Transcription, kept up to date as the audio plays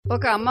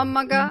ఒక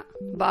అమ్మమ్మగా,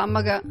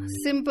 బామ్మగా,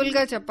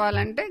 సింపుల్గా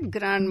చెప్పాలంటే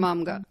గ్రాండ్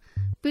మామ్గా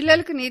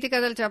పిల్లలకు నీతి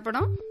కథలు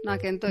చెప్పడం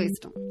నాకెంతో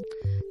ఇష్టం.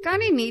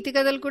 కానీ నీతి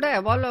కథలు కూడా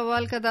ఎవాల్వ్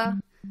అవ్వాలి కదా.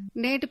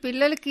 నేటి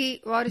పిల్లలకి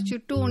వారి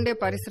చుట్టూ ఉండే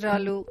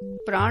పరిసరాలు,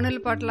 ప్రాణుల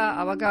పట్ల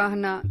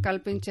అవగాహన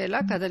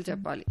కల్పించేలా కథలు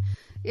చెప్పాలి.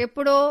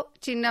 ఎప్పుడో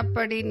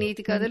చిన్నప్పటి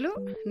నీతి కథలు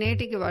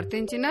నేటికి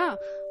వర్తించినా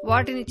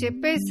వాటిని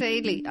చెప్పే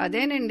శైలి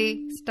అదేనండి,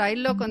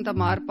 స్టైల్లో కొంత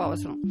మార్పు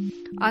అవసరం.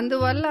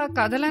 అందువల్ల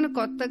కథలను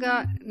కొత్తగా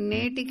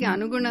నేటికి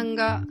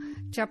అనుగుణంగా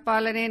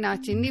చెప్పాలనే నా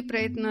చిన్ని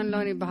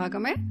ప్రయత్నంలోని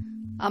భాగమే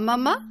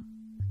అమ్మమ్మ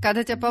కథ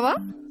చెప్పవా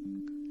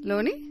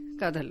లోని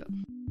కథలు.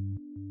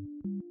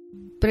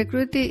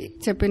 ప్రకృతి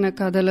చెప్పిన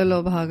కథలలో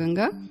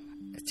భాగంగా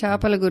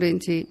చేపల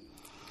గురించి,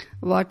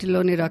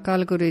 వాటిలోని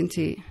రకాల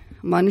గురించి,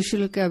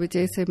 మనుషులకి అవి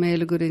చేసే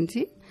మేలు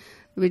గురించి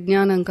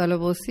విజ్ఞానం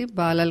కలబోసి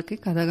బాలలకి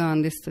కథగా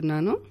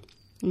అందిస్తున్నాను.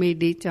 మీ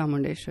డి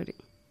చాముండేశ్వరి.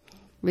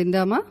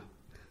 విందామా?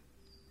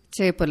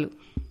 చేపలు,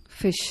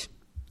 ఫిష్.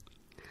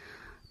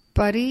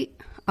 పరి,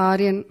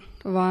 ఆర్యన్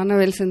వాన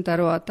వెలిసిన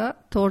తర్వాత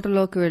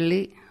తోటలోకి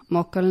వెళ్లి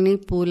మొక్కల్ని,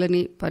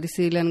 పూలని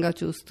పరిశీలనగా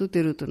చూస్తూ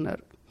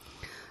తిరుగుతున్నారు.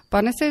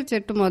 పనసే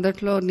చెట్టు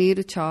మొదట్లో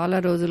నీరు చాలా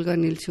రోజులుగా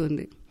నిలిచి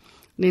ఉంది.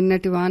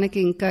 నిన్నటి వానకి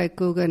ఇంకా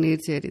ఎక్కువగా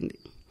నీరు చేరింది.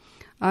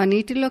 ఆ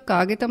నీటిలో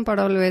కాగితం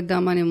పడవలు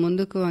వేద్దామని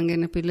ముందుకు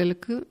వంగిన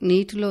పిల్లలకు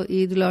నీటిలో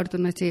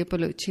ఈదులాడుతున్న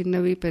చేపలు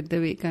చిన్నవి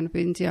పెద్దవి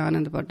కనిపించి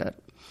ఆనందపడ్డారు.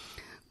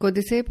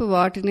 కొద్దిసేపు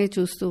వాటినే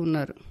చూస్తూ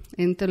ఉన్నారు.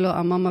 ఇంతలో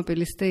అమ్మమ్మ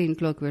పిలిస్తే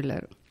ఇంట్లోకి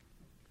వెళ్లారు.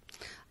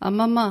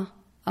 అమ్మమ్మ,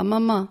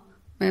 అమ్మమ్మ,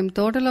 మేము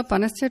తోటలో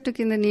పనస చెట్టు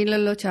కింద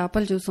నీళ్లలో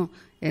చేపలు చూసాం.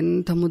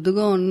 ఎంత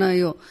ముద్దుగా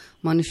ఉన్నాయో,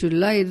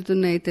 మనుషుల్లా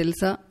ఎదుగుతున్నాయి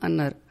తెలుసా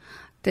అన్నారు.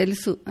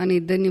 తెలుసు అని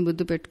ఇద్దరిని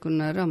ముద్దు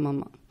పెట్టుకున్నారు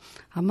అమ్మమ్మ.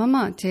 అమ్మమ్మ,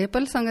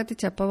 చేపల సంగతి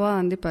చెప్పవా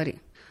అంది పరి.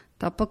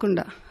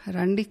 తప్పకుండా,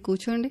 రండి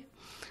కూర్చోండి.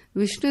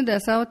 విష్ణు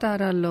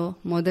దశావతారాల్లో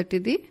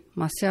మొదటిది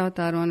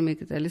మత్స్యావతారం అని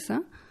మీకు తెలుసా?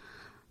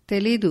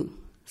 తెలీదు.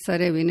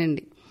 సరే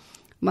వినండి.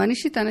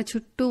 మనిషి తన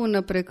చుట్టూ ఉన్న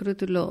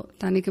ప్రకృతిలో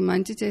తనకి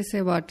మంచి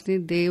చేసే వాటిని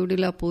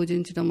దేవుడిలా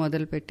పూజించడం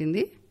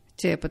మొదలుపెట్టింది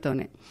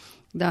చేపతోనే.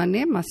 దాన్నే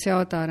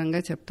మత్స్యావతారంగా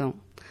చెప్తాం.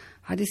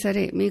 అది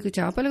సరే, మీకు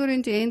చేపల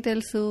గురించి ఏం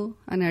తెలుసు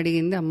అని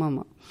అడిగింది అమ్మమ్మ.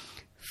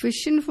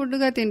 ఫిష్ని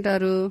ఫుడ్గా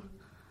తింటారు.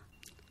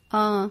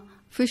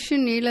 ఫిష్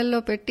నీళ్ళల్లో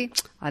పెట్టి,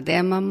 అదే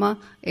అమ్మమ్మ,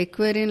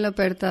 ఎక్వేరియంలో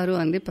పెడతారు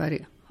అంది పరి.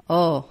 ఓ,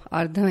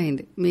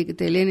 అర్థమైంది. మీకు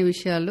తెలియని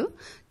విషయాలు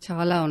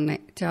చాలా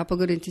ఉన్నాయి. చేప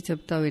గురించి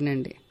చెప్తా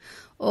వినండి.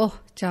 ఓహ్,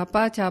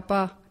 చాపా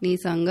చాపా, నీ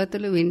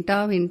సంగతులు వింటా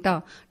వింటా,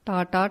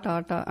 టాటా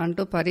టాటా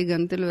అంటూ పరి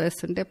గంతులు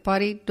వేస్తుంటే,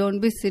 పరి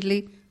డోంట్ బి సిల్లీ,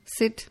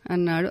 సిట్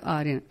అన్నాడు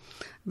ఆర్యన్.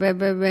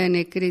 వెబ్బెబ్బే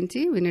ఎక్కిరించి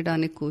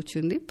వినడానికి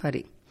కూర్చుంది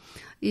పరి.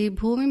 ఈ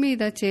భూమి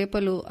మీద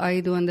చేపలు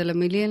 500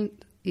 మిలియన్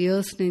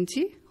ఇయర్స్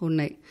నుంచి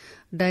ఉన్నాయి.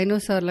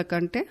 డైనోసార్ల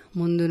కంటే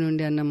ముందు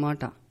నుండి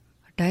అన్నమాట.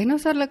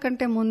 డైనోసార్ల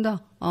కంటే ముందా?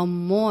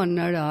 అమ్మో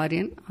అన్నాడు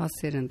ఆర్యన్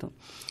ఆశ్చర్యంతో.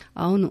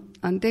 అవును,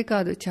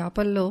 అంతేకాదు,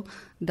 చేపల్లో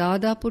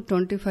దాదాపు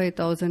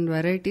 25,000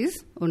 వెరైటీస్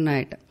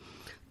ఉన్నాయట.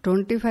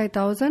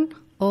 25,000?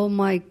 ఓ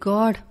మై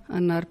గాడ్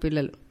అన్నారు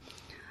పిల్లలు.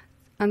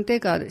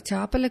 అంతేకాదు,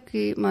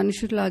 చేపలకి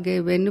మనుషులాగే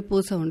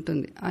వెన్నుపూస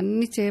ఉంటుంది.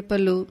 అన్ని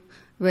చేపలు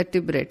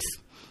వెర్టిబ్రేట్స్.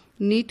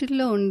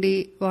 నీటిల్లో ఉండి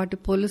వాటి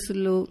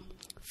పొలుసులు,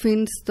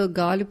 ఫిన్స్తో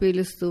గాలి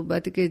పీలుస్తూ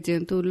బతికే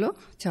జంతువుల్లో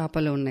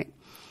చేపలు ఉన్నాయి.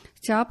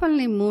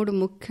 చేపల్ని 3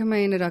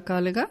 ముఖ్యమైన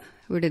రకాలుగా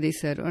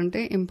విడదీశారు. అంటే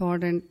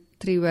ఇంపార్టెంట్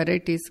 3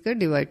 వెరైటీస్గా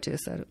డివైడ్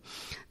చేశారు.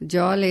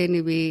 జా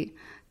లేనివి,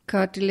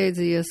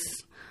 కార్టిలేజియస్,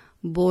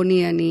 బోనీ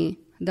అని.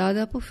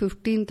 దాదాపు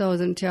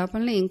 15,000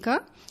 చేపల్ని ఇంకా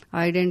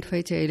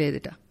ఐడెంటిఫై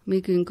చేయలేదుట.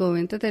 మీకు ఇంకో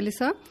వింత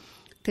తెలుసా?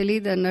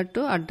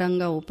 తెలియదన్నట్టు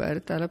అడ్డంగా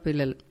ఊపారు తల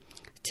పిల్లలు.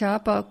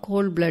 చేప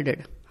కోల్డ్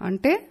బ్లడెడ్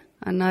అంటే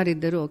అన్నారు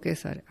ఇద్దరు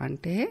ఒకేసారి.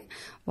 అంటే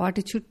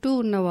వాటి చుట్టూ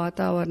ఉన్న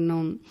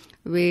వాతావరణం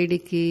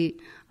వేడికి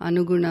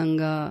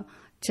అనుగుణంగా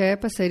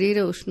చేప శరీర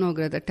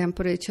ఉష్ణోగ్రత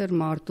టెంపరేచర్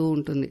మారుతూ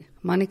ఉంటుంది.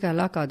 మనకి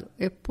అలా కాదు,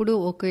 ఎప్పుడూ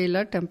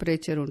ఒకేలా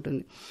టెంపరేచర్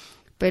ఉంటుంది.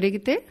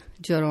 పెరిగితే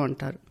జ్వరం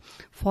అంటారు.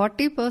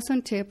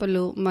 40%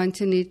 చేపలు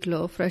మంచినీటిలో,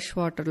 ఫ్రెష్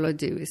వాటర్లో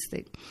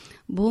జీవిస్తాయి.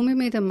 భూమి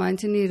మీద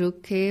మంచినీరు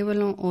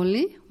కేవలం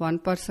ఓన్లీ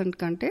 1%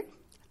 కంటే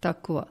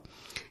తక్కువ.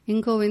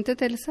 ఇంకో వింత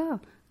తెలుసా?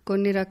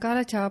 కొన్ని రకాల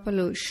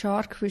చేపలు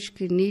షార్క్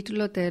ఫిష్కి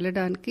నీటిలో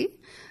తేలడానికి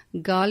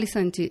గాలి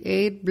సంచి,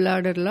 ఎయిర్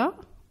బ్లాడర్లా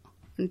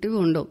వంటివి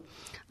ఉండవు.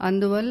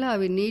 అందువల్ల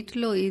అవి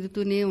నీటిలో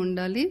ఈదుతూనే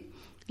ఉండాలి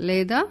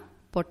లేదా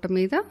పొట్ట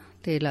మీద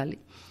తేలాలి.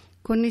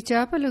 కొన్ని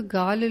చేపలు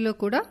గాలిలో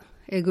కూడా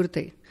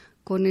ఎగురుతాయి.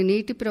 కొన్ని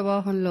నీటి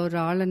ప్రవాహంలో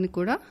రాళ్ళని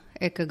కూడా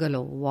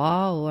ఎక్కగలవు.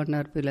 వావ్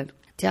అన్నారు పిల్లలు.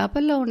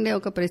 చేపల్లో ఉండే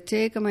ఒక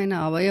ప్రత్యేకమైన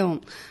అవయవం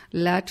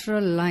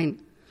లాటరల్ లైన్.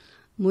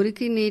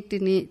 మురికి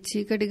నీటిని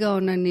చీకటిగా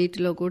ఉన్న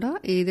నీటిలో కూడా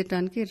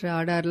ఈదటానికి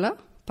రాడార్లా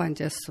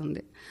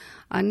పనిచేస్తుంది.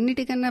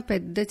 అన్నిటికన్నా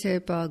పెద్ద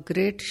చేప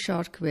గ్రేట్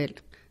షార్క్ వేల్,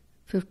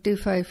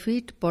 55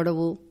 ఫీట్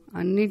పొడవు.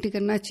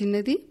 అన్నిటికన్నా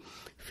చిన్నది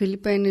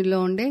ఫిలిపైన్లో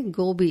ఉండే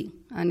గోబీ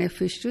అనే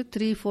ఫిష్,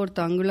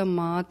 3/4 అంగుళం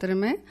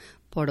మాత్రమే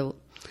పొడవు.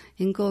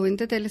 ఇంకో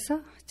వింత తెలుసా?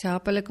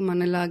 చేపలకు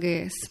మనలాగే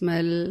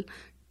స్మెల్,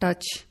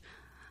 టచ్,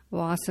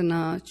 వాసన,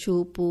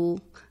 చూపు,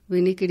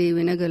 వినికిడి,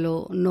 వినగలో,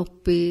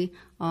 నొప్పి,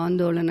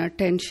 ఆందోళన,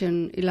 టెన్షన్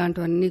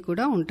ఇలాంటివన్నీ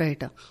కూడా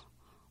ఉంటాయట.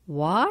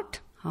 వాట్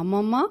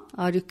అమ్మమ్మ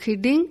ఆర్ యు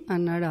కిడ్డింగ్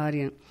అన్నాడు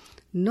ఆర్యన్.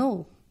 నో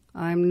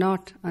ఐఎమ్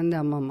నాట్ అంది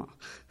అమ్మమ్మ.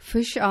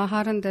 ఫిష్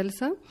ఆహారం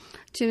తెలుసా?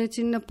 చిన్న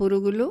చిన్న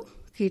పురుగులు,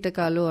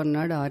 కీటకాలు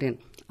అన్నాడు ఆర్యన్.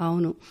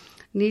 అవును,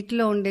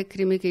 నీటిలో ఉండే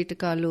క్రిమి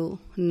కీటకాలు,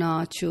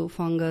 నాచు,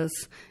 ఫంగస్,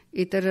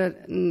 ఇతర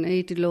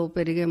నీటిలో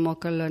పెరిగే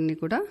మొక్కలన్నీ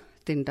కూడా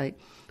తింటాయి.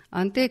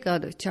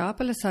 అంతేకాదు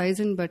చేపల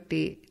సైజుని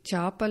బట్టి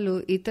చేపలు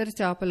ఇతర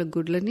చేపల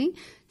గుడ్లని,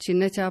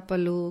 చిన్న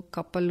చేపలు,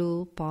 కప్పలు,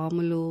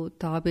 పాములు,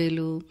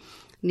 తాబేలు,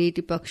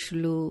 నీటి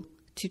పక్షులు,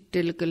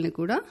 చిట్టెలుకల్ని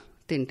కూడా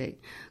తింటాయి.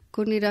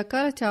 కొన్ని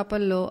రకాల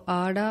చేపల్లో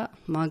ఆడ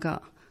మగ,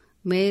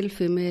 మేల్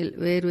ఫిమేల్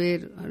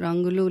వేర్వేరు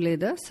రంగులు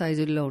లేదా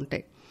సైజుల్లో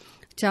ఉంటాయి.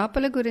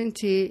 చేపల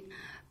గురించి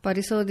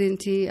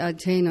పరిశోధించి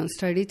అధ్యయనం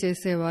స్టడీ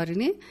చేసే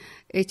వారిని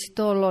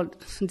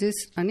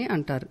ఎచ్థోలాజిస్ట్ అని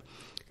అంటారు.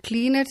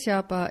 క్లీనర్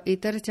చేప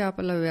ఇతర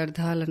చేపల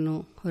వ్యర్థాలను,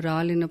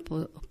 రాలిన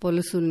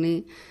పొలుసుల్ని,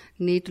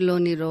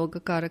 నీటిలోని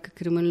రోగకారక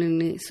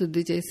క్రిములని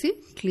శుద్ధి చేసి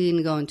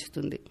క్లీన్గా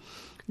ఉంచుతుంది.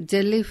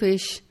 జెల్లీ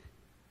ఫిష్,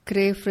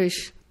 క్రే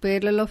ఫిష్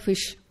పేర్లలో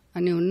ఫిష్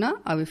అని ఉన్నా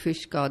అవి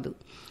ఫిష్ కాదు.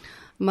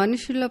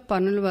 మనుషుల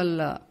పనుల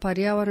వల్ల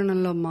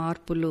పర్యావరణంలో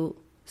మార్పులు,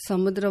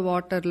 సముద్ర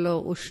వాటర్లో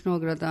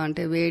ఉష్ణోగ్రత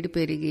అంటే వేడి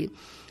పెరిగి,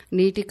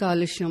 నీటి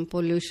కాలుష్యం,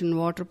 పొల్యూషన్,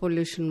 వాటర్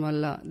పొల్యూషన్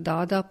వల్ల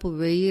దాదాపు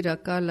 1000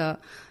 రకాల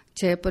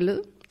చేపలు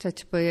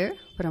చచ్చిపోయే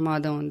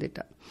ప్రమాదం ఉందిట.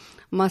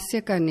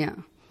 మత్స్యకన్య,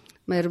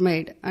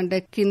 మెర్మైడ్ అంటే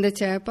కింద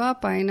చేప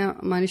పైన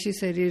మనిషి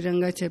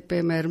శరీరంగా చెప్పే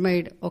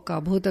మెర్మైడ్ ఒక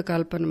అభూత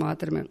కల్పన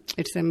మాత్రమే,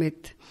 ఇట్స్ ఎ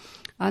మిత్.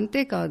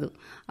 అంతేకాదు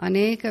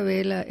అనేక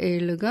వేల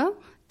ఏళ్లుగా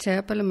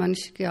చేపలు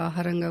మనిషికి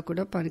ఆహారంగా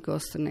కూడా పనికి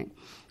వస్తున్నాయి.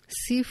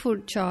 సీ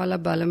ఫుడ్ చాలా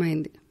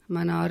బలమైంది.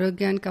 మన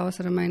ఆరోగ్యానికి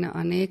అవసరమైన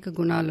అనేక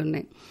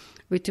గుణాలున్నాయి.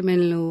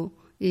 విటమిన్లు,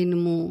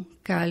 ఇనుము,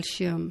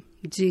 కాల్షియం,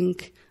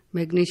 జింక్,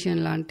 మెగ్నీషియం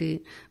లాంటి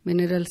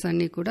మినరల్స్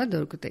అన్నీ కూడా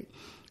దొరుకుతాయి.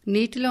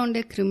 నీటిలో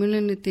ఉండే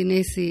క్రిములను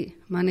తినేసి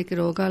మనకి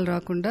రోగాలు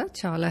రాకుండా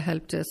చాలా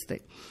హెల్ప్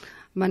చేస్తాయి.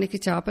 మనకి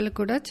చేపలు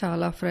కూడా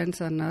చాలా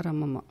ఫ్రెండ్స్ అన్నారు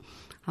అమ్మమ్మ.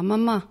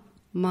 అమ్మమ్మ,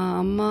 మా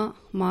అమ్మ,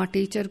 మా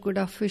టీచర్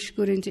కూడా ఫిష్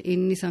గురించి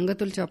ఇన్ని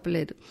సంగతులు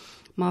చెప్పలేదు.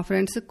 మా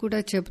ఫ్రెండ్స్కి కూడా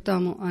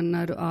చెప్తాము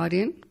అన్నారు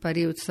ఆర్యన్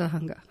పరి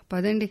ఉత్సాహంగా.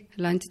 పదండి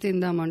లంచ్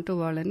తిందామంటూ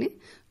వాళ్ళని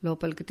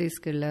లోపలికి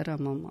తీసుకెళ్లారు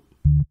అమ్మమ్మ.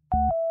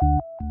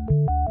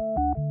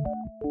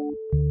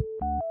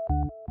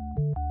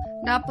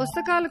 నా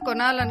పుస్తకాలు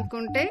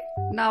కొనాలనుకుంటే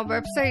నా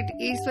వెబ్సైట్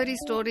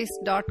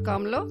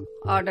ఈశ్వరీస్టోరీస్.com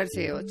ఆర్డర్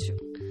చేయవచ్చు.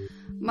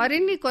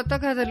 మరిన్ని కొత్త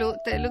కథలు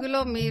తెలుగులో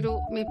మీరు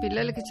మీ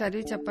పిల్లలకి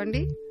చదివి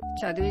చెప్పండి,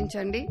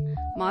 చదివించండి.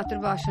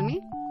 మాతృభాషని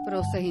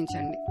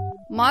ప్రోత్సహించండి.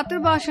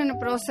 మాతృభాషను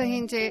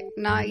ప్రోత్సహించే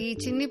నా ఈ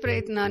చిన్ని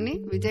ప్రయత్నాన్ని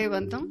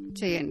విజయవంతం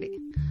చేయండి.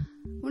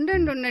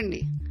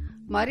 ఉండండి,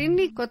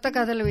 మరిన్ని కొత్త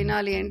కథలు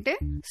వినాలి అంటే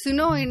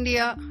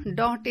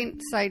sunoindia.in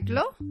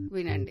సైట్లో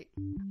వినండి.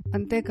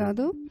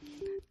 అంతేకాదు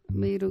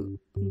మీరు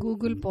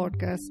గూగుల్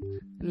పాడ్కాస్ట్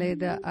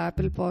లేదా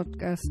యాపిల్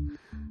పాడ్కాస్ట్,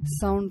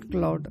 సౌండ్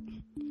క్లౌడ్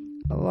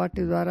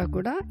వాటి ద్వారా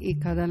కూడా ఈ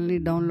కథల్ని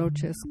డౌన్లోడ్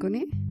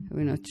చేసుకుని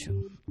వినొచ్చు.